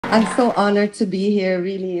I'm so honored to be here,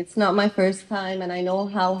 really. It's not my first time, and I know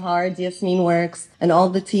how hard Yasmin works and all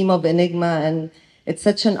the team of Enigma, and it's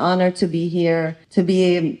such an honor to be here, to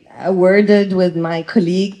be awarded with my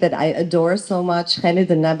colleague that I adore so much,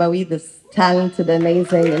 Khalid al-Nabawi, this talented,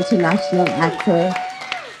 amazing international actor.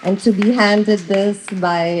 And to be handed this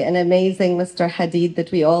by an amazing Mr. Hadid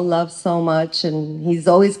that we all love so much. And he's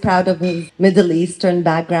always proud of his Middle Eastern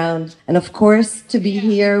background. And of course, to be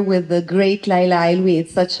here with the great Laila Ilwi,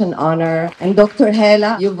 it's such an honor. And Dr.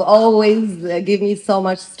 Hela, you've always given me so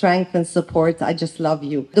much strength and support. I just love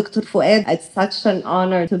you. Dr. Fuad, it's such an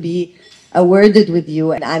honor to be awarded with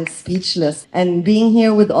you, and I'm speechless. And being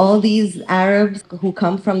here with all these Arabs who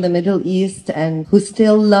come from the Middle East and who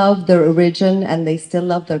still love their origin and they still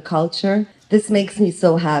love their culture, this makes me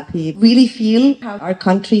so happy. Really feel how our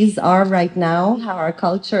countries are right now, how our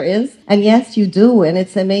culture is. And yes, you do, and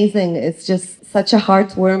it's amazing. It's just such a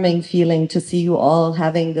heartwarming feeling to see you all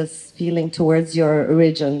having this feeling towards your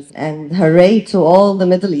origins. And hooray to all the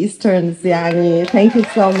Middle Easterns. Yani, thank you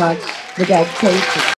so much. Thank you.